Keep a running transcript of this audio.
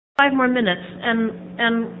5 more minutes,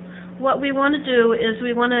 and what we want to do is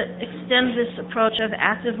we want to extend this approach of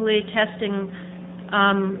actively testing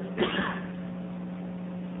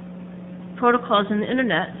protocols in the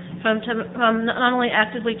internet from not only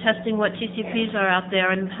actively testing what TCPs are out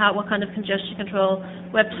there and what kind of congestion control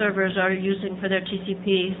web servers are using for their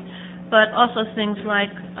TCPs, but also things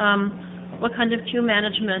like what kind of queue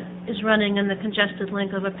management is running in the congested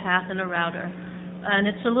link of a path in a router. And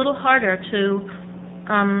it's a little harder to,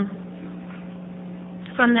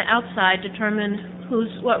 from the outside, determine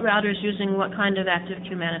what router is using what kind of active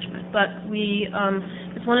queue management. But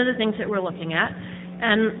it's one of the things that we're looking at.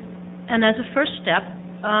 And as a first step,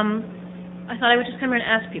 I thought I would just come here and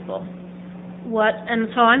ask people and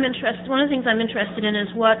so I'm interested. One of the things I'm interested in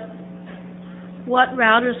is what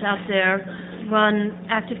routers out there run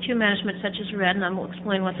active queue management such as RED, and I will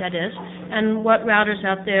explain what that is, and what routers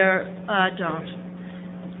out there don't.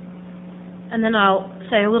 And then I'll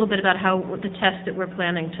say a little bit about how the test that we're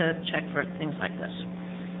planning to check for things like this.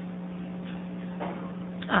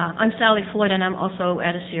 I'm Sally Floyd, and I'm also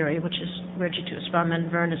at Aciri, which is where G2 is from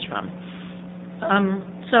and Vern is from.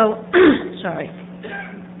 Sorry.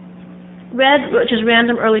 RED, which is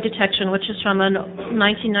Random Early Detection, which is from a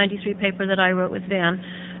 1993 paper that I wrote with Van,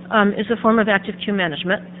 is a form of active queue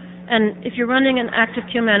management. And if you're running an active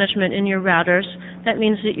queue management in your routers, that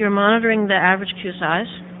means that you're monitoring the average queue size.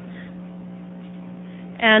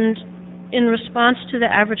 And in response to the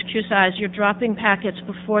average queue size, you're dropping packets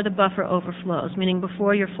before the buffer overflows, meaning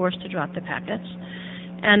before you're forced to drop the packets.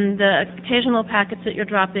 And the occasional packets that you're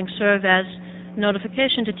dropping serve as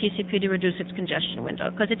notification to TCP to reduce its congestion window,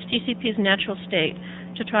 because it's TCP's natural state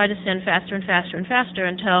to try to send faster and faster and faster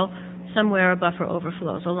until somewhere a buffer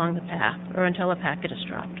overflows along the path or until a packet is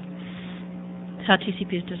dropped. That's how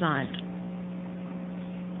TCP is designed.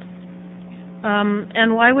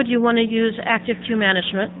 And why would you want to use active queue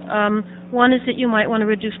management? One is that you might want to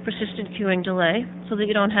reduce persistent queuing delay so that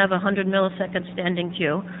you don't have a 100 millisecond standing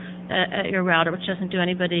queue at your router, which doesn't do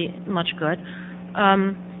anybody much good.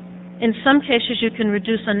 In some cases, you can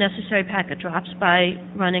reduce unnecessary packet drops by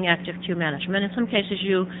running active queue management. In some cases,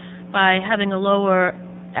 by having a lower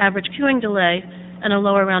average queuing delay and a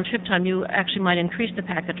lower round-trip time, you actually might increase the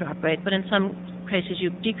packet drop rate. But in some cases, you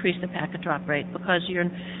decrease the packet drop rate because you're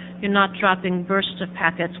not dropping bursts of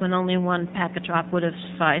packets when only one packet drop would have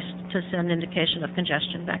sufficed to send indication of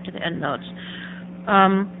congestion back to the end nodes.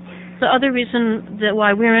 The other reason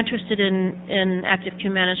why we're interested in active queue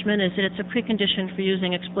management is that it's a precondition for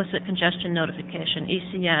using explicit congestion notification,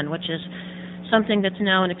 ECN, which is something that's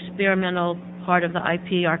now an experimental part of the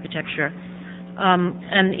IP architecture.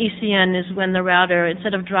 And ECN is when the router,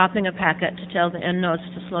 instead of dropping a packet to tell the end nodes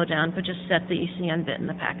to slow down, could just set the ECN bit in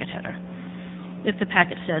the packet header if the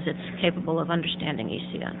packet says it's capable of understanding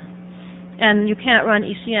ECN. And you can't run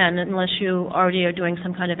ECN unless you already are doing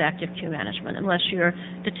some kind of active queue management, unless you're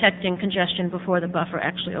detecting congestion before the buffer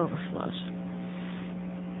actually overflows.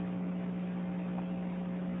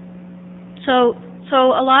 So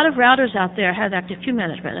a lot of routers out there have active queue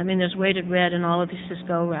management. I mean, there's weighted RED in all of these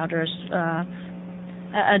Cisco routers.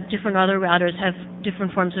 Different other routers have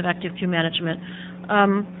different forms of active queue management.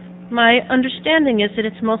 My understanding is that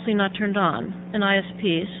it's mostly not turned on in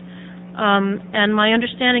ISPs. And my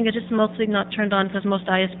understanding is it's mostly not turned on because most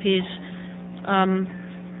ISPs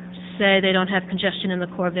say they don't have congestion in the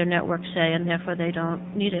core of their network, and therefore they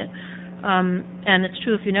don't need it. And it's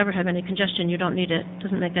true, if you never have any congestion, you don't need it. It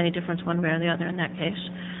doesn't make any difference one way or the other in that case.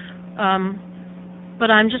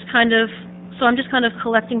 But I'm just kind of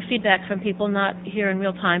collecting feedback from people, not here in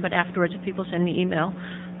real time, but afterwards if people send me email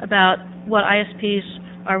about what ISPs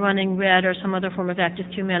are running RED or some other form of active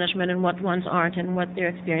queue management and what ones aren't and what their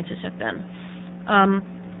experiences have been.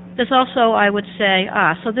 There's also, I would say,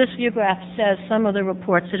 so this view graph says some of the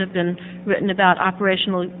reports that have been written about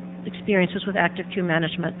operational experiences with active queue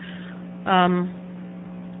management.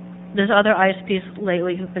 There's other ISPs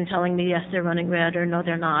lately who've been telling me, yes, they're running RED, or no,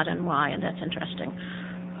 they're not, and why, and that's interesting.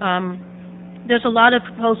 There's a lot of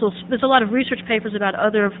proposals, there's a lot of research papers about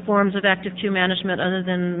other forms of active queue management other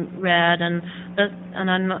than RED, and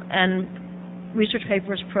research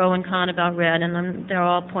papers pro and con about RED, and they're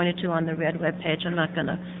all pointed to on the RED webpage. I'm not going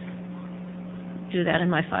to do that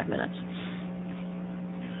in my 5 minutes.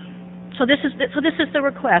 So this is the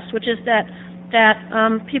request, which is that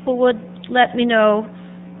people would let me know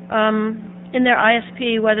in their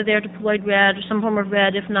ISP whether they're deployed RED or some form of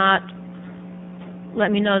RED. If not, let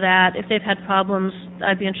me know that. If they've had problems,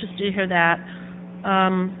 I'd be interested to hear that.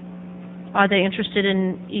 Are they interested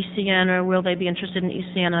in ECN, or will they be interested in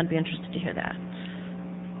ECN? I'd be interested to hear that.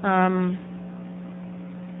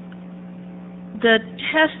 The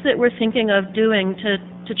test that we're thinking of doing to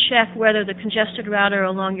to check whether the congested router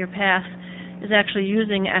along your path is actually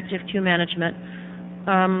using active queue management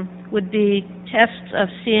would be tests of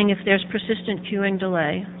seeing if there's persistent queuing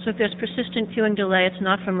delay. So if there's persistent queuing delay, it's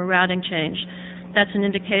not from a routing change. That's an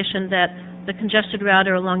indication that the congested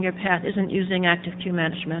router along your path isn't using active queue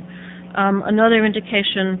management. Another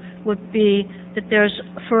indication would be that there's,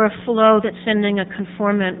 for a flow that's sending a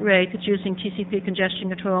conformant rate, that's using TCP congestion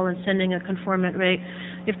control and sending a conformant rate,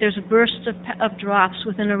 if there's a burst of drops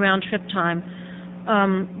within a round trip time,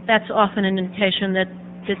 that's often an indication that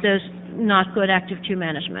there's not good active queue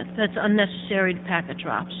management. That's unnecessary packet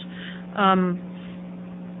drops.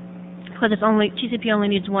 Because TCP only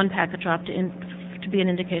needs one packet drop to be an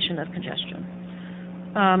indication of congestion.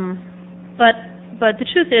 But the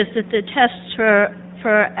truth is that the tests for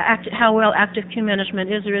how well active queue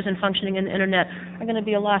management is or isn't functioning in the internet are going to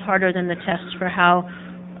be a lot harder than the tests for how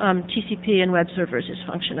TCP and web servers is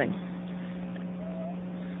functioning.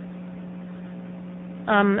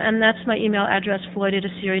 And that's my email address,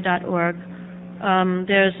 floyd@aciri.org.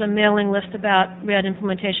 There's a mailing list about RED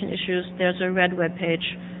implementation issues. There's a RED webpage.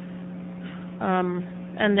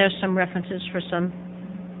 And there's some references for some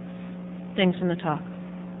things in the talk.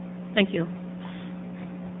 Thank you.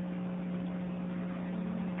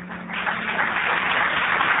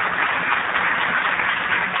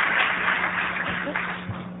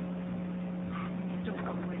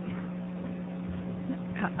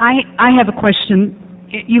 I have a question.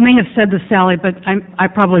 You may have said this, Sally, but I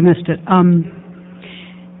probably missed it.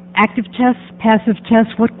 Active tests, passive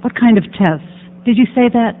tests, what kind of tests? Did you say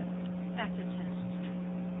that? Active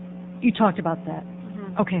tests. You talked about that.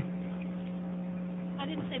 Mm-hmm. Okay. I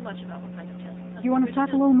didn't say much about what kind of tests. Do you want to talk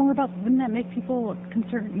a little more about, wouldn't that make people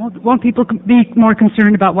concerned? Won't people be more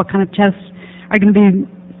concerned about what kind of tests are going to be?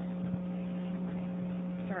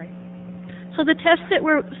 So the tests that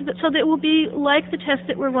will be like the tests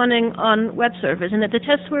that we're running on web servers, and that the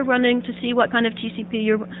tests we're running to see what kind of TCP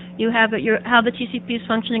you have at how the TCP is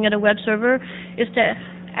functioning at a web server is to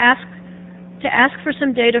ask for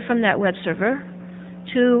some data from that web server,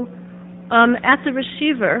 to at the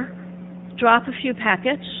receiver drop a few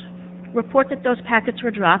packets, report that those packets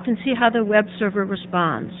were dropped, and see how the web server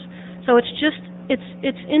responds. So it's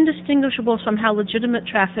indistinguishable from how legitimate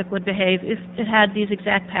traffic would behave if it had these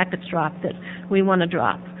exact packets dropped that we want to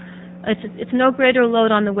drop. It's no greater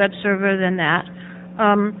load on the web server than that,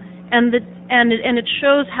 and it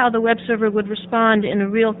shows how the web server would respond in a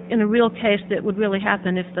real case that would really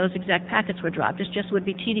happen if those exact packets were dropped. It just would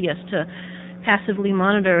be tedious to passively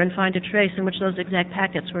monitor and find a trace in which those exact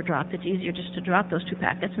packets were dropped. It's easier just to drop those two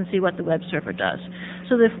packets and see what the web server does.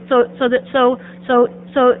 So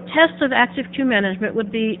tests of active queue management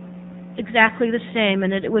would be exactly the same,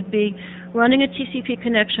 and that it would be running a TCP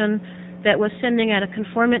connection that was sending at a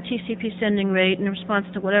conformant TCP sending rate in response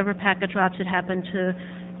to whatever packet drops it happened to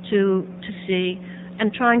see,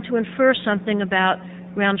 and trying to infer something about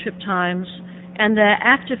round trip times. And the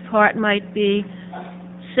active part might be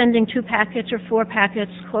sending 2 packets or 4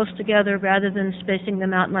 packets close together rather than spacing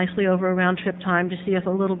them out nicely over a round trip time to see if a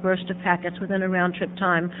little burst of packets within a round trip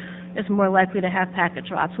time is more likely to have packet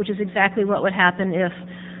drops, which is exactly what would happen if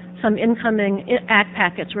some incoming ACK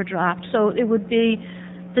packets were dropped. So it would be,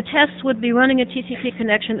 the tests would be running a TCP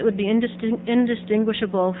connection that would be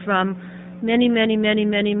indistinguishable from many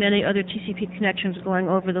other TCP connections going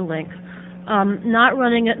over the link. Not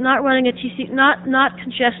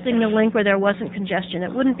congesting the link where there wasn't congestion.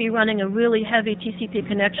 It wouldn't be running a really heavy TCP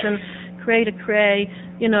connection, cray to cray,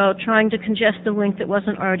 trying to congest the link that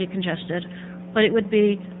wasn't already congested. But it would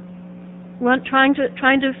be trying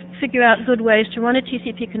to figure out good ways to run a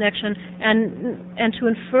TCP connection and to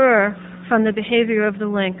infer from the behavior of the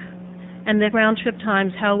link and the round trip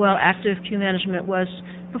times how well active queue management was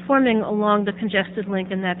performing along the congested link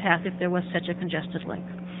in that path if there was such a congested link.